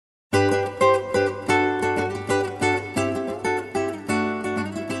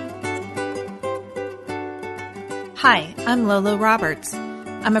Hi, I'm Lolo Roberts.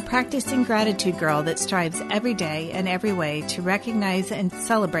 I'm a practicing gratitude girl that strives every day and every way to recognize and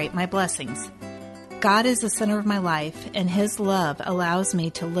celebrate my blessings. God is the center of my life, and His love allows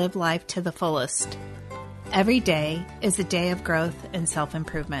me to live life to the fullest. Every day is a day of growth and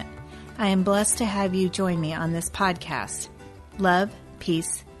self-improvement. I am blessed to have you join me on this podcast. Love,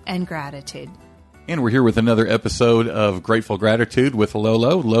 peace, and gratitude. And we're here with another episode of Grateful Gratitude with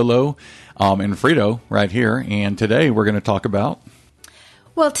Lolo, and Frito right here. And today we're going to talk about...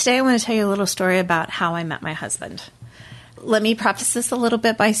 Well, today I want to tell you a little story about how I met my husband. Let me preface this a little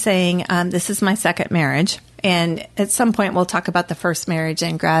bit by saying this is my second marriage. And at some point we'll talk about the first marriage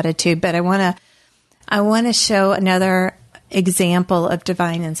and gratitude. But I want to show another example of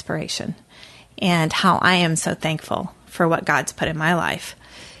divine inspiration and how I am so thankful for what God's put in my life.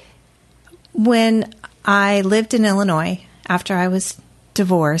 When I lived in Illinois, after I was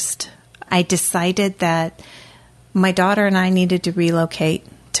divorced, I decided that my daughter and I needed to relocate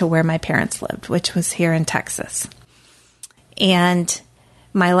to where my parents lived, which was here in Texas. And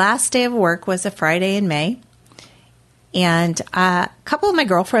my last day of work was a Friday in May. And a couple of my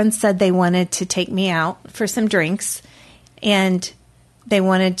girlfriends said they wanted to take me out for some drinks. And they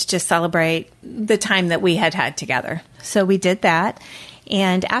wanted to just celebrate the time that we had had together. So we did that.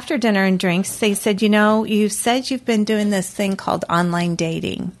 And after dinner and drinks, they said, you said you've been doing this thing called online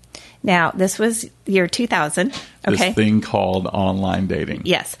dating. Now, this was year 2000. Okay. This thing called online dating.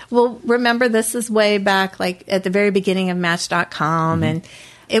 Yes. Well, remember, this is way back, like at the very beginning of Match.com, and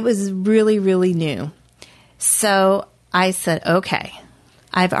it was really, really new. So I said, okay,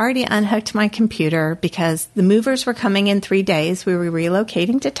 I've already unhooked my computer because the movers were coming in 3 days. We were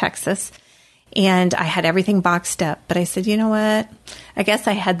relocating to Texas. And I had everything boxed up. But I said, you know what? I guess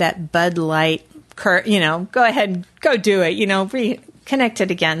I had that Bud Light, go ahead, go do it, reconnect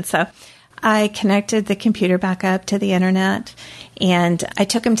it again. So I connected the computer back up to the internet. And I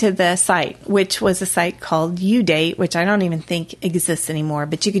took him to the site, which was a site called UDate, which I don't even think exists anymore.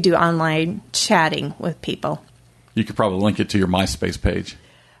 But you could do online chatting with people. You could probably link it to your MySpace page.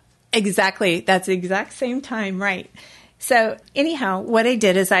 Exactly. That's the exact same time, right? So anyhow, what I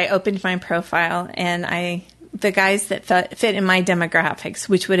did is I opened my profile, and the guys that fit in my demographics,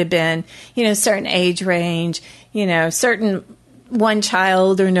 which would have been, certain age range, certain one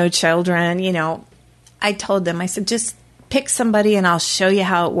child or no children, I told them, I said, just pick somebody and I'll show you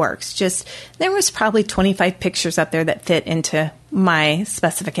how it works. There was probably 25 pictures up there that fit into my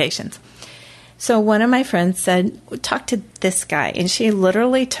specifications. So one of my friends said, talk to this guy. And she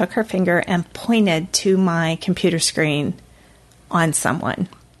literally took her finger and pointed to my computer screen on someone.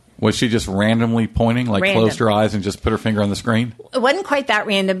 Was she just randomly pointing, closed her eyes and just put her finger on the screen? It wasn't quite that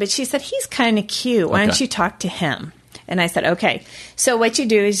random, but she said, he's kind of cute. Why don't you talk to him? And I said, okay. So what you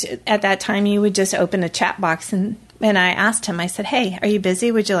do is at that time you would just open a chat box. And I asked him, I said, hey, are you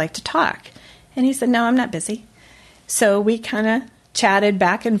busy? Would you like to talk? And he said, no, I'm not busy. So we kind of chatted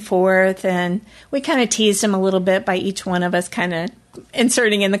back and forth, and we kind of teased him a little bit by each one of us kind of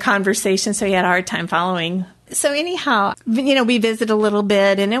inserting in the conversation, so he had a hard time following. So anyhow, we visited a little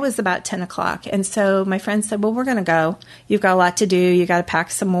bit, and it was about 10 o'clock. And so my friend said, well, we're going to go. You've got a lot to do. You got to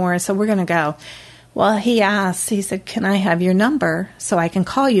pack some more, so we're going to go. Well, he said, can I have your number so I can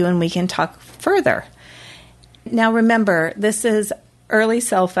call you and we can talk further? Now, remember, this is early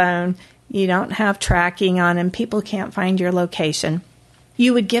cell phone. You don't have tracking on them. People can't find your location.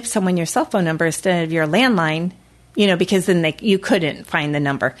 You would give someone your cell phone number instead of your landline, because then you couldn't find the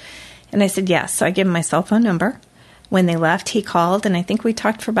number. And I said, yes. So I gave him my cell phone number. When they left, he called, and I think we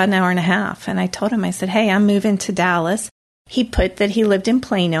talked for about an hour and a half. And I told him, I said, hey, I'm moving to Dallas. He put that he lived in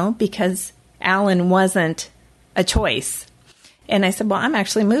Plano because Allen wasn't a choice. And I said, well, I'm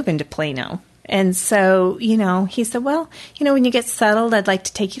actually moving to Plano. And so, he said, well, when you get settled, I'd like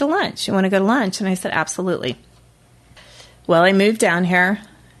to take you to lunch. You want to go to lunch? And I said, absolutely. Well, I moved down here.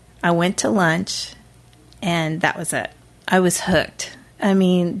 I went to lunch, and that was it. I was hooked. I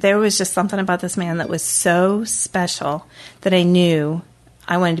mean, there was just something about this man that was so special that I knew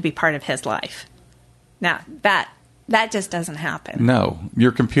I wanted to be part of his life. Now, that just doesn't happen. No,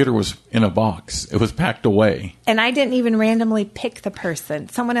 your computer was in a box. It was packed away. And I didn't even randomly pick the person.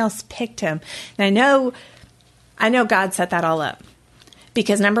 Someone else picked him. And I know God set that all up.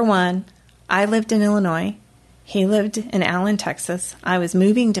 Because number one, I lived in Illinois. He lived in Allen, Texas. I was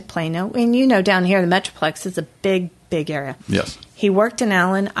moving to Plano. And down here, the Metroplex is a big, big area. Yes. He worked in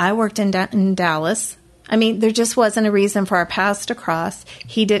Allen. I worked in Dallas. I mean, there just wasn't a reason for our paths to cross.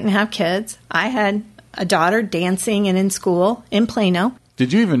 He didn't have kids. I had a daughter dancing and in school in Plano.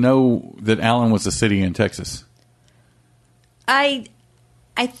 Did you even know that Allen was a city in Texas? I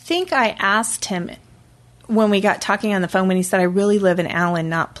think I asked him when we got talking on the phone, when he said, I really live in Allen,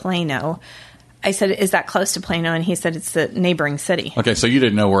 not Plano, I said, is that close to Plano? And he said, it's the neighboring city. Okay, so you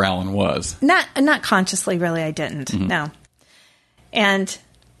didn't know where Allen was. Not consciously, really, I didn't. No. And,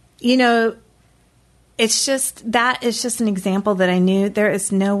 you know, that is just an example that I knew there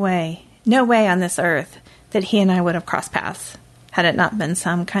is no way on this earth that he and I would have crossed paths had it not been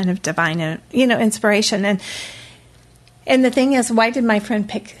some kind of divine, inspiration. And the thing is, why did my friend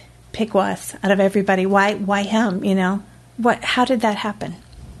pick Wes out of everybody? Why him? How did that happen?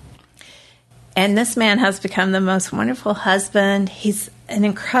 And this man has become the most wonderful husband. He's an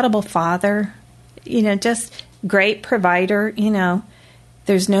incredible father, just great provider.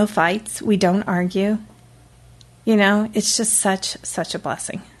 There's no fights. We don't argue. It's just such a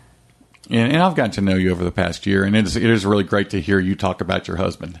blessing. And I've gotten to know you over the past year, and it is really great to hear you talk about your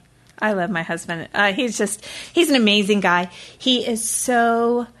husband. I love my husband. He's an amazing guy. He is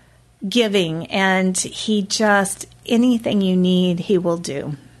so giving, and anything you need, he will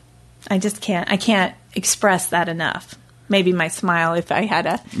do. I can't express that enough. Maybe my smile, if I had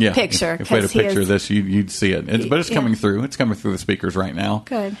a picture. If we had a picture of this, you'd see it. But it's coming through. It's coming through the speakers right now.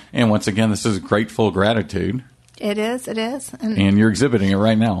 Good. And once again, this is grateful gratitude. It is. And you're exhibiting it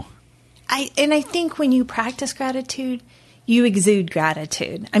right now. I think when you practice gratitude, you exude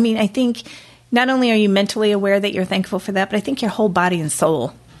gratitude. I mean, I think not only are you mentally aware that you're thankful for that, but I think your whole body and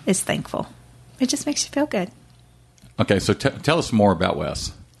soul is thankful. It just makes you feel good. Okay, so tell us more about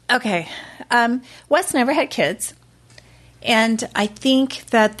Wes. Okay. Wes never had kids. And I think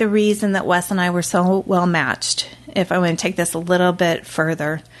that the reason that Wes and I were so well matched, if I want to take this a little bit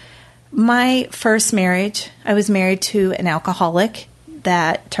further, my first marriage, I was married to an alcoholic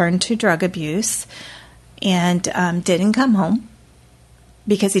that turned to drug abuse and didn't come home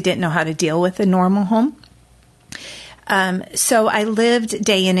because he didn't know how to deal with a normal home. So I lived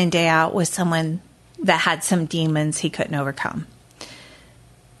day in and day out with someone that had some demons he couldn't overcome.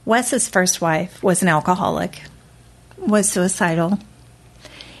 Wes's first wife was an alcoholic, was suicidal,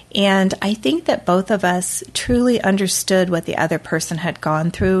 and I think that both of us truly understood what the other person had gone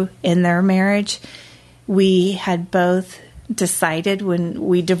through in their marriage. We had both decided when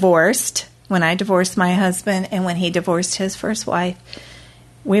I divorced my husband and when he divorced his first wife,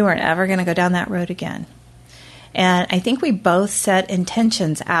 we weren't ever going to go down that road again. And I think we both set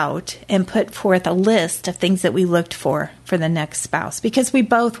intentions out and put forth a list of things that we looked for the next spouse, because we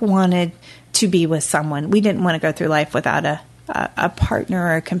both wanted to be with someone. We didn't want to go through life without a partner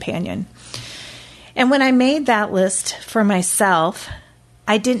or a companion. And when I made that list for myself,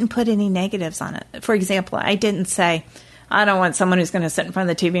 I didn't put any negatives on it. For example, I didn't say, I don't want someone who's going to sit in front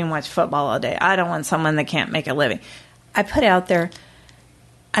of the TV and watch football all day. I don't want someone that can't make a living. I put out there,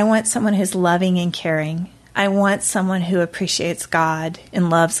 I want someone who's loving and caring. I want someone who appreciates God and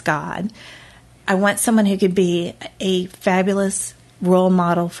loves God. I want someone who could be a fabulous role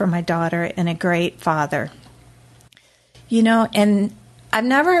model for my daughter and a great father. And I've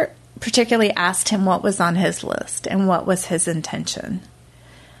never particularly asked him what was on his list and what was his intention.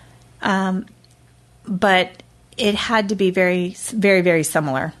 But it had to be very, very, very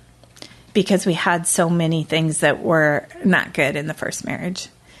similar because we had so many things that were not good in the first marriage.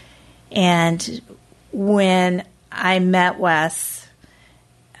 And when I met Wes,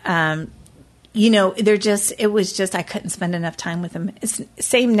 it was just I couldn't spend enough time with him. It's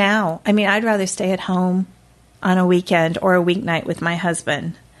same now. I mean, I'd rather stay at home on a weekend or a weeknight with my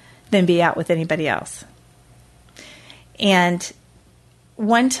husband than be out with anybody else. And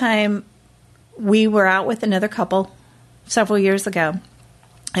one time we were out with another couple several years ago,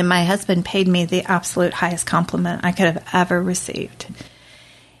 and my husband paid me the absolute highest compliment I could have ever received.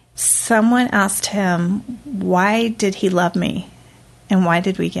 Someone asked him, why did he love me and why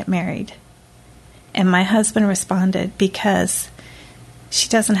did we get married? And my husband responded, because she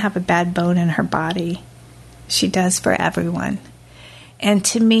doesn't have a bad bone in her body. She does for everyone. And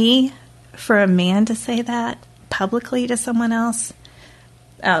to me, for a man to say that publicly to someone else,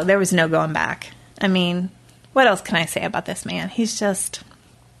 there was no going back. I mean, what else can I say about this man? He's just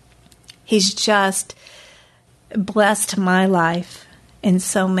blessed my life in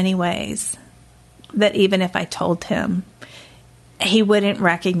so many ways that even if I told him, he wouldn't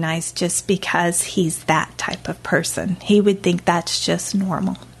recognize just because he's that type of person. He would think that's just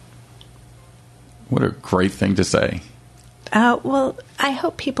normal. What a great thing to say. Well, I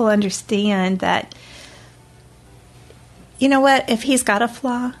hope people understand that, you know what, if he's got a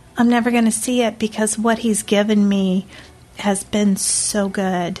flaw, I'm never going to see it because what he's given me has been so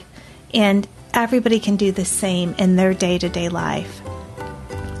good. And everybody can do the same in their day-to-day life.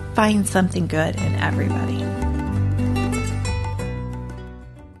 Find something good in everybody.